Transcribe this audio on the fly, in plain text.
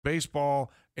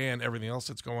Baseball and everything else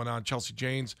that's going on. Chelsea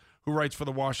Janes, who writes for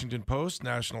the Washington Post,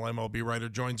 national MLB writer,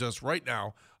 joins us right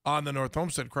now on the North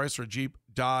Homestead Chrysler Jeep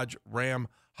Dodge Ram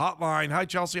hotline. Hi,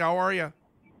 Chelsea. How are you?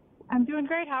 I'm doing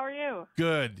great. How are you?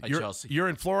 Good. Hi, Chelsea. You're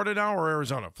in Florida now or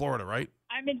Arizona? Florida, right?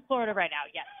 I'm in Florida right now,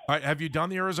 yes. All right. Have you done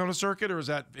the Arizona circuit, or is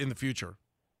that in the future?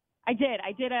 I did.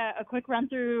 I did a quick run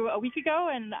through a week ago,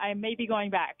 and I may be going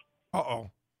back. Uh-oh.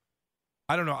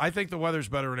 I don't know. I think the weather's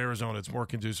better in Arizona. It's more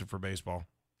conducive for baseball.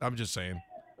 I'm just saying.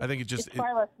 I think It's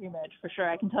far less humid, for sure.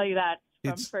 I can tell you that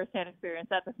from It's- firsthand experience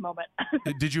at this moment.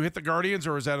 Did you hit the Guardians,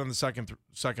 or is that on the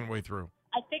second way through?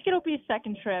 I think it'll be a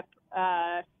second trip,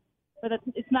 but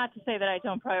it's not to say that I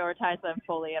don't prioritize them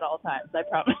fully at all times, I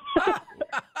promise.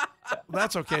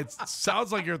 That's okay. It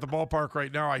sounds like you're at the ballpark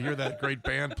right now. I hear that great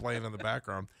band playing in the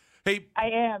background. Hey, I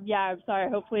am, yeah. I'm sorry.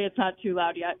 Hopefully it's not too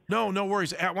loud yet. no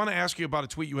worries. I want to ask you about a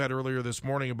tweet you had earlier this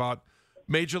morning about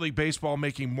Major League Baseball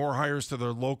making more hires to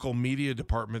their local media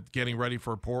department, getting ready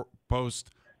for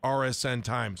post RSN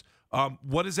times.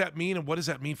 What does that mean, and what does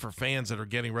that mean for fans that are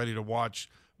getting ready to watch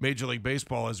Major League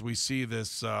Baseball as we see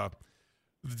this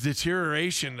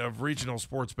deterioration of regional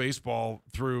sports baseball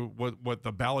through what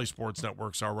the Bally Sports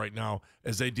networks are right now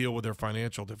as they deal with their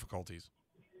financial difficulties?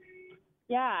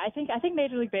 Yeah, I think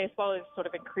Major League Baseball is sort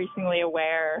of increasingly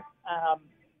aware,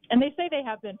 and they say they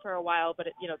have been for a while. But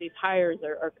these hires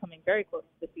are coming very close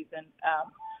to the season.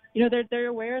 They're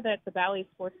aware that the Bally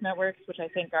Sports networks, which I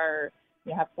think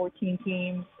have 14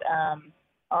 teams,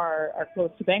 are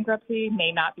close to bankruptcy,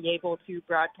 may not be able to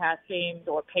broadcast games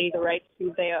or pay the rights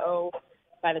to they owe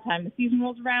by the time the season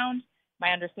rolls around.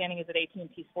 My understanding is that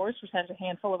AT&T Sports, which has a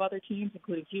handful of other teams,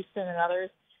 including Houston and others,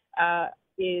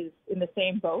 is in the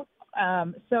same boat.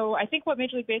 So I think what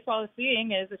Major League Baseball is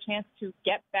seeing is a chance to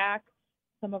get back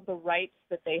some of the rights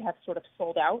that they have sort of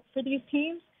sold out for these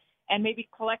teams and maybe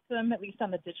collect them at least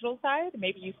on the digital side.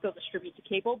 Maybe you still distribute to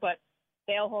cable, but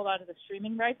they'll hold on to the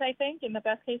streaming rights, I think, in the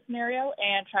best case scenario,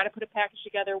 and try to put a package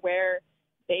together where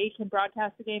they can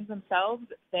broadcast the games themselves.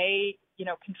 They,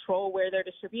 control where they're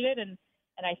distributed. And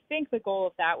I think the goal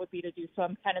of that would be to do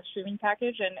some kind of streaming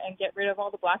package and get rid of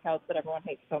all the blackouts that everyone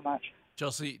hates so much.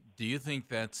 Chelsea, do you think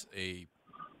that's a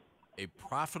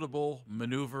profitable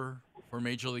maneuver for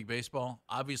Major League Baseball?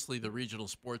 Obviously, the regional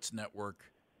sports network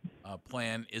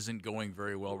plan isn't going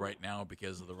very well right now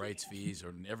because of the rights fees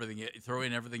or everything. Throw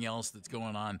in everything else that's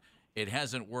going on. It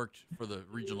hasn't worked for the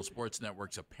regional sports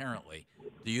networks, apparently.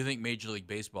 Do you think Major League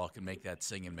Baseball can make that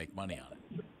sing and make money on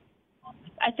it?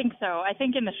 I think so. I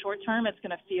think in the short term, it's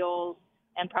going to feel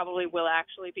and probably will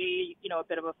actually be, a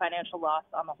bit of a financial loss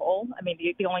on the whole. I mean,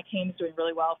 the only teams doing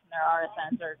really well from their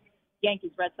RSNs are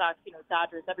Yankees, Red Sox,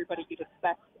 Dodgers, everybody you'd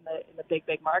expect in the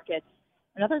big markets.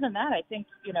 And other than that, I think,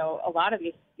 a lot of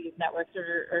these networks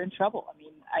are in trouble. I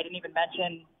mean, I didn't even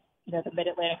mention, the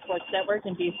Mid-Atlantic Sports Network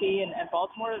in D.C. and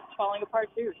Baltimore is falling apart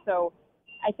too. So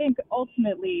I think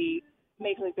ultimately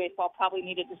Major League Baseball probably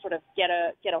needed to sort of get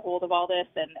a hold of all this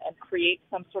and create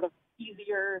some sort of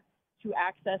easier to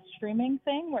access streaming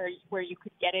thing where you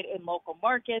could get it in local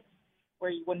markets,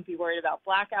 where you wouldn't be worried about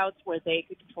blackouts, where they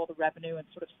could control the revenue and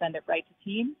sort of send it right to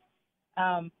teams.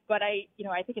 But I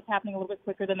think it's happening a little bit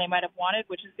quicker than they might have wanted,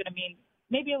 which is going to mean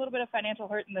maybe a little bit of financial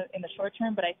hurt in the short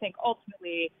term. But I think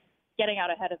ultimately getting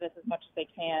out ahead of this as much as they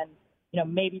can,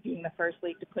 maybe being the first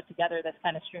league to put together this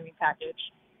kind of streaming package,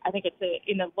 I think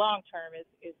in the long term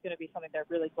is going to be something they're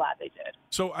really glad they did.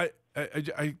 So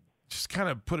I just kind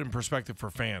of put in perspective for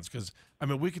fans, because, I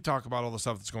mean, we could talk about all the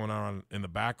stuff that's going on in the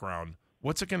background.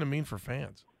 What's it going to mean for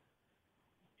fans?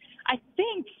 I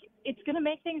think it's going to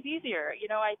make things easier.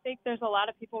 I think there's a lot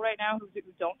of people right now who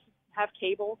don't have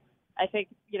cable. I think,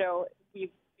 we've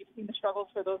seen the struggles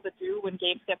for those that do when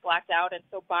games get blacked out. And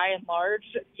so by and large,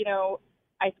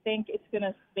 I think it's going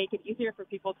to make it easier for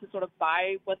people to sort of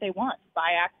buy what they want,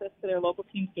 buy access to their local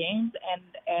team's games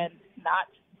and not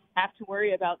have to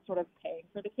worry about sort of paying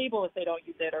for the cable if they don't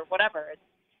use it or whatever. It's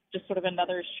just sort of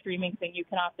another streaming thing you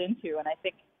can opt into. And I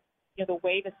think, the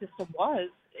way the system was,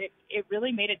 it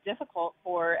really made it difficult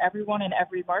for everyone in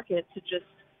every market to just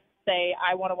say,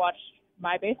 I want to watch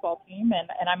my baseball team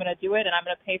and I'm going to do it and I'm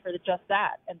going to pay for just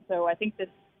that. And so I think it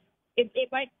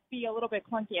might be a little bit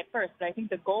clunky at first, but I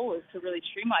think the goal is to really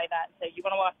streamline that and say, you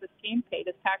want to watch this team, pay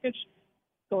this package,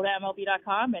 go to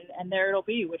MLB.com, and there it'll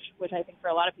be, which I think for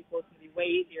a lot of people is going to be way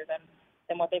easier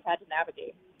than what they've had to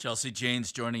navigate. Chelsea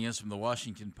Janes joining us from the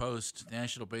Washington Post,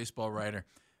 national baseball writer.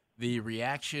 The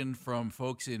reaction from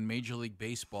folks in Major League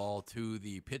Baseball to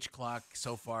the pitch clock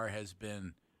so far has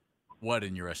been what,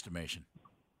 in your estimation?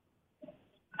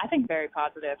 I think very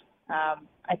positive.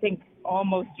 I think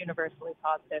almost universally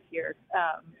positive here.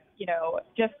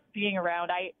 Just being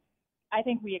around, I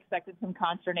think we expected some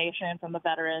consternation from the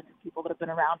veterans, people that have been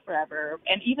around forever,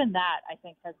 and even that I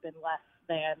think has been less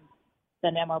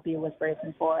than MLB was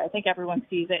bracing for. I think everyone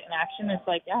sees it in action. It's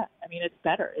like, yeah, I mean, it's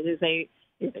better. It's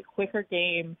a quicker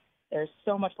game. There's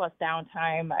so much less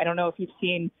downtime. I don't know if you've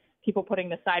seen people putting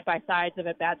the side by sides of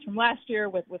at bats from last year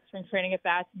with spring training at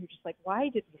bats, and you're just like, why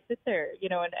did we sit there,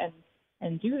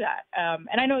 and do that?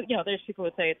 And I know, there's people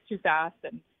who say it's too fast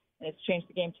and it's changed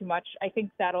the game too much. I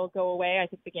think that'll go away. I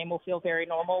think the game will feel very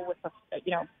normal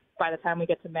by the time we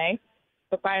get to May.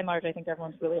 But by and large, I think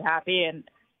everyone's really happy, and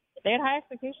they had high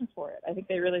expectations for it. I think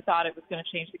they really thought it was going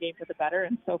to change the game for the better,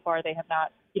 and so far they have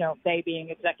not, they being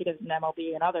executives in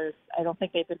MLB and others, I don't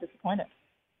think they've been disappointed.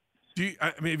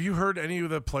 Have you heard any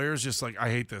of the players just like, I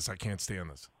hate this, I can't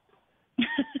stand this?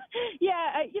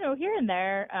 Yeah, here and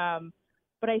there.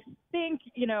 But I think,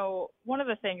 one of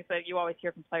the things that you always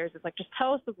hear from players is like, just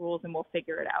tell us the rules and we'll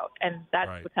figure it out. And that's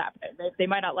right. What's happening. They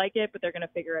might not like it, but they're going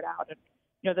to figure it out. And,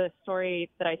 the story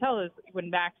that I tell is when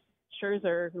Max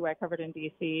Scherzer, who I covered in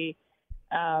D.C.,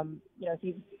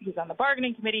 he's on the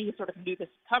bargaining committee. He sort of knew this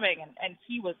was coming, and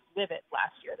he was livid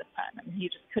last year this time. I mean, he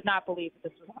just could not believe that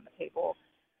this was on the table,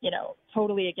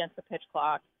 totally against the pitch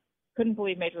clock. Couldn't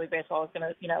believe Major League Baseball was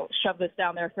going to, shove this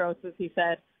down their throats, as he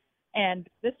said. And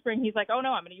this spring, he's like, oh,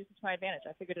 no, I'm going to use it to my advantage.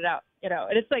 I figured it out,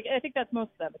 And it's like, I think that's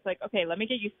most of them. It's like, okay, let me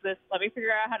get used to this. Let me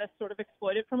figure out how to sort of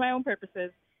exploit it for my own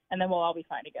purposes, and then we'll all be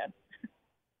fine again.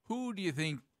 Who do you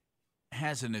think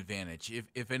has an advantage,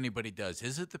 if anybody does?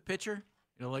 Is it the pitcher,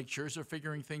 like Scherzer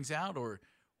figuring things out,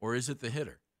 or is it the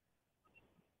hitter?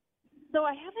 So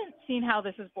I haven't seen how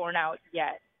this is borne out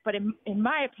yet. But in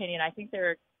my opinion, I think there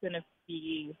are going to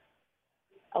be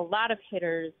a lot of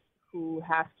hitters who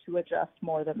have to adjust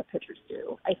more than the pitchers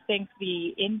do. I think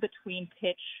the in-between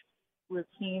pitch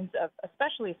routines of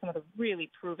especially some of the really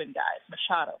proven guys,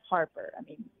 Machado, Harper,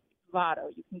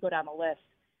 Votto, you can go down the list.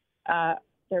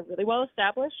 They're really well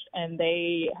established, and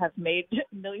they have made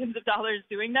millions of dollars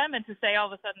doing them. And to say all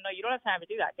of a sudden, no, you don't have time to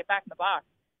do that, get back in the box,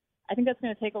 I think that's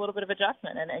going to take a little bit of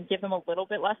adjustment and give them a little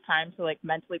bit less time to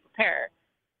mentally prepare.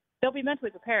 They'll be mentally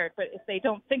prepared, but if they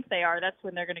don't think they are, that's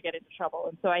when they're going to get into trouble.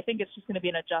 And so I think it's just going to be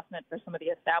an adjustment for some of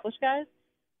the established guys.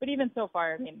 But even so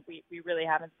far, we really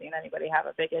haven't seen anybody have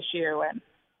a big issue, and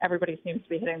everybody seems to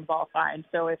be hitting the ball fine.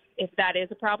 So if that is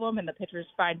a problem and the pitchers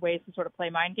find ways to sort of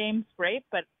play mind games, great.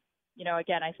 But,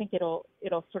 again, I think it'll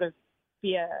sort of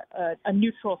be a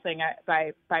neutral thing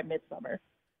by midsummer.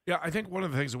 Yeah, I think one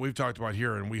of the things that we've talked about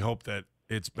here, and we hope that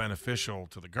it's beneficial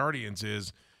to the Guardians,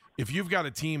 is if you've got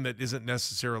a team that isn't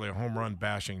necessarily a home run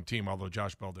bashing team, although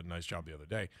Josh Bell did a nice job the other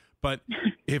day, but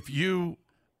if you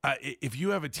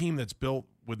have a team that's built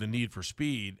with the need for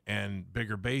speed and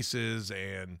bigger bases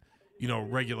and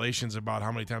regulations about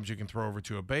how many times you can throw over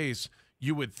to a base,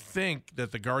 you would think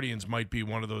that the Guardians might be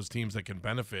one of those teams that can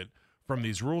benefit from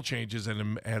these rule changes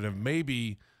and have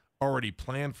maybe already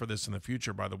planned for this in the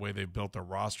future by the way they've built their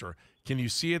roster. Can you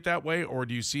see it that way, or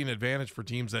do you see an advantage for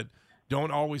teams that don't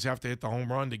always have to hit the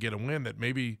home run to get a win, that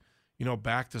maybe,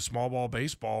 back to small ball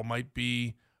baseball might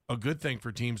be a good thing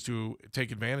for teams to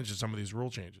take advantage of some of these rule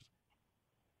changes?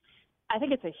 I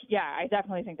think I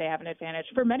definitely think they have an advantage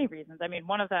for many reasons.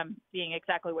 One of them being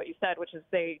exactly what you said, which is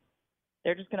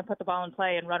they're just going to put the ball in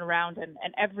play and run around, and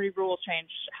every rule change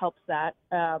helps that.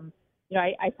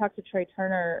 I talked to Trey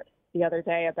Turner the other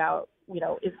day about,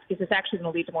 is this actually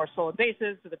going to lead to more stolen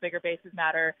bases? Do the bigger bases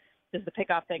matter? Does the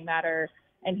pickoff thing matter?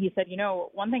 And he said,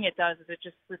 one thing it does is it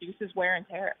just reduces wear and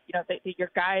tear.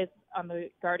 Your guys on the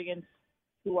Guardians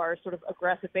who are sort of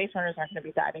aggressive base runners aren't going to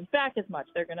be diving back as much.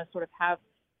 They're going to sort of have,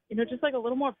 just like a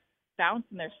little more bounce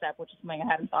in their step, which is something I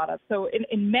hadn't thought of. So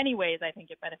in many ways, I think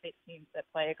it benefits teams that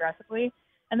play aggressively.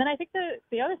 And then I think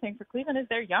the other thing for Cleveland is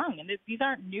they're young, and these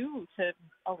aren't new to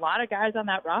a lot of guys on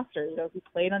that roster, who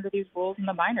played under these rules in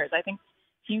the minors. I think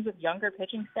teams with younger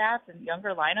pitching staffs and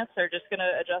younger lineups are just going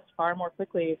to adjust far more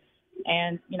quickly.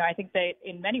 And, I think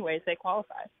in many ways, they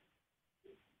qualify.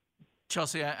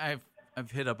 Chelsea,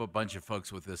 I've hit up a bunch of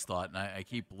folks with this thought, and I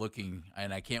keep looking,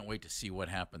 and I can't wait to see what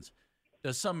happens.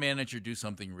 Does some manager do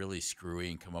something really screwy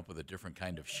and come up with a different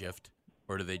kind of shift?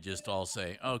 Or do they just all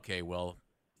say, okay, well,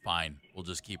 fine, we'll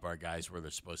just keep our guys where they're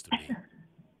supposed to be?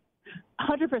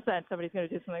 100% somebody's going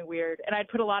to do something weird. And I'd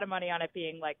put a lot of money on it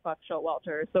being like Buck Showalter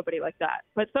or somebody like that.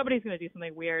 But somebody's going to do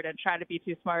something weird and try to be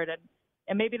too smart,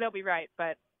 and maybe they'll be right.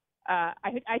 But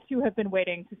I too have been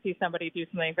waiting to see somebody do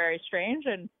something very strange,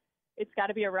 and it's got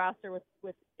to be a roster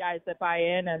with guys that buy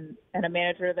in and a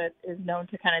manager that is known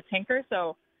to kind of tinker.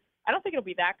 So I don't think it'll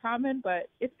be that common, but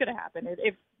it's going to happen.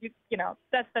 If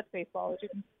that's baseball. It's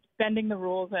just bending the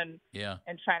rules and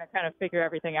trying to kind of figure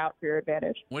everything out for your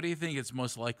advantage. What do you think it's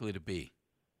most likely to be?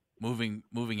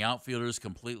 moving outfielders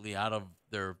completely out of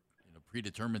their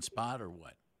predetermined spot, or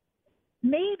what?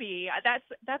 Maybe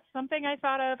that's something I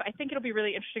thought of. I think it'll be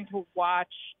really interesting to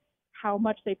watch how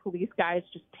much they police guys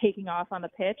just taking off on the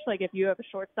pitch. Like if you have a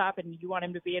shortstop and you want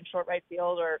him to be in short right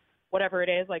field or whatever it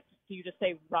is, like do you just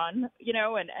say run,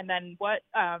 and then what?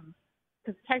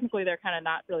 Because technically they're kind of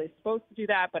not really supposed to do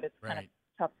that, but it's kind of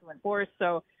tough to enforce.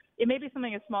 So it may be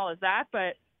something as small as that,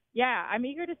 but yeah, I'm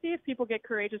eager to see if people get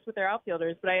courageous with their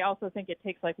outfielders. But I also think it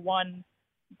takes like one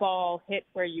ball hit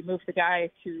where you move the guy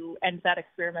to end that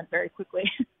experiment very quickly.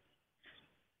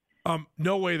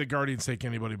 No way the Guardians take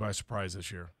anybody by surprise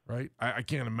this year, right? I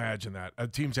can't imagine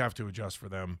that. Teams have to adjust for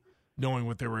them, knowing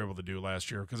what they were able to do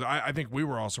last year. Because I think we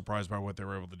were all surprised by what they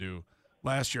were able to do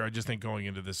last year. I just think going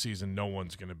into this season, no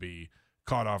one's going to be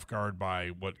caught off guard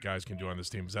by what guys can do on this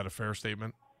team. Is that a fair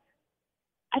statement?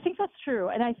 I think that's true.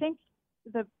 And I think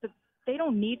they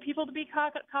don't need people to be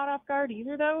caught off guard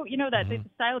either, though. That the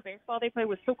style of baseball they play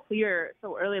was so clear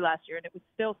so early last year, and it was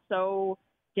still so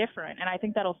different. And I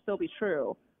think that'll still be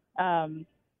true.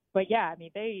 But yeah, I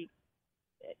mean,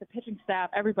 the pitching staff,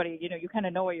 everybody, you kind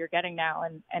of know what you're getting now,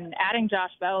 and adding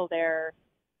Josh Bell there,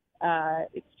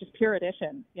 it's just pure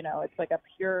addition. It's like a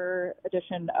pure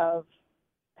addition of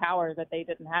power that they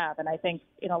didn't have. And I think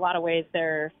in a lot of ways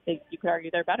you could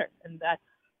argue they're better. And that's,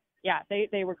 yeah,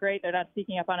 they were great. They're not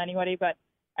sneaking up on anybody, but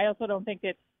I also don't think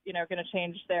it's, going to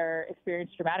change their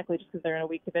experience dramatically just because they're in a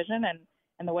weak division,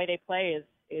 and the way they play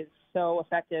is so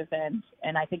effective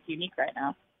and I think unique right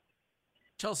now.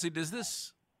 Chelsea,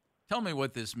 tell me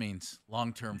what this means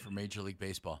long-term for Major League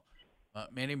Baseball.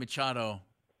 Manny Machado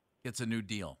gets a new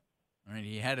deal. All right,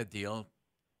 he had a deal,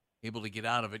 able to get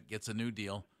out of it, gets a new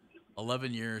deal,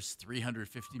 11 years,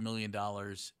 $350 million,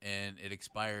 and it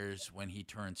expires when he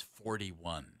turns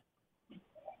 41.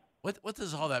 What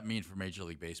does all that mean for Major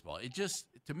League Baseball?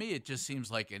 To me, it just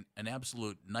seems like an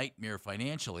absolute nightmare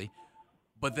financially.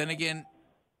 But then again,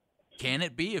 can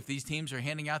it be if these teams are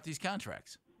handing out these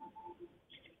contracts?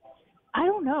 I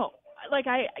don't know. Like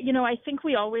I think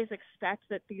we always expect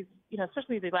that these,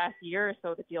 especially the last year or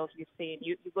so, the deals you've seen,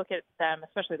 you look at them,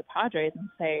 especially the Padres, and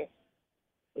say,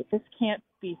 this can't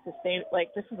be sustained.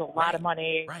 Like this is a lot of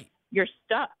money. Right. You're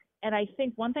stuck. And I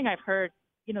think one thing I've heard,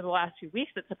 the last 2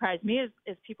 weeks that surprised me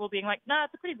is people being like, nah,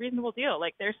 it's a pretty reasonable deal.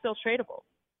 Like they're still tradable.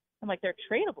 I'm like, they're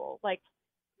tradable. Like,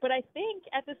 but I think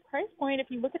at this price point, if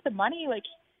you look at the money, like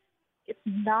it's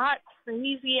not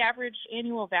crazy average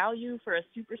annual value for a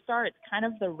superstar. It's kind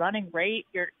of the running rate.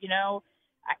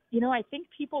 I think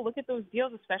people look at those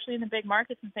deals, especially in the big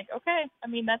markets, and think, okay, I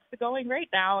mean, that's the going rate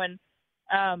now. And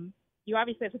you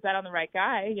obviously have to bet on the right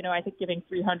guy. I think giving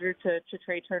 $300 to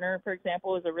Trey Turner, for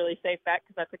example, is a really safe bet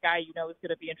because that's a guy is going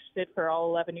to be interested for all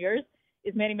 11 years.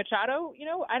 Is Manny Machado?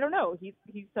 I don't know. He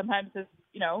sometimes has,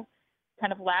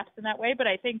 kind of lapsed in that way. But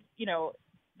I think,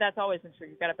 that's always been true.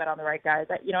 You've got to bet on the right guys.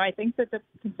 I think that the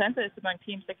consensus among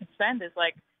teams that can spend is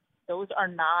like those are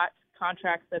not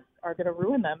contracts that are going to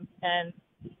ruin them. And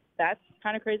that's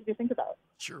kind of crazy to think about.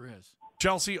 Sure is.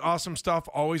 Chelsea, awesome stuff.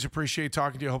 Always appreciate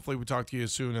talking to you. Hopefully we talk to you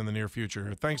soon in the near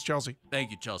future. Thanks, Chelsea.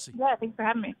 Thank you, Chelsea. Yeah, thanks for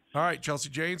having me. All right,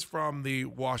 Chelsea Janes from the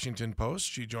Washington Post.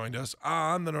 She joined us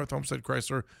on the North Homestead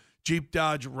Chrysler Jeep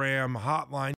Dodge Ram hotline.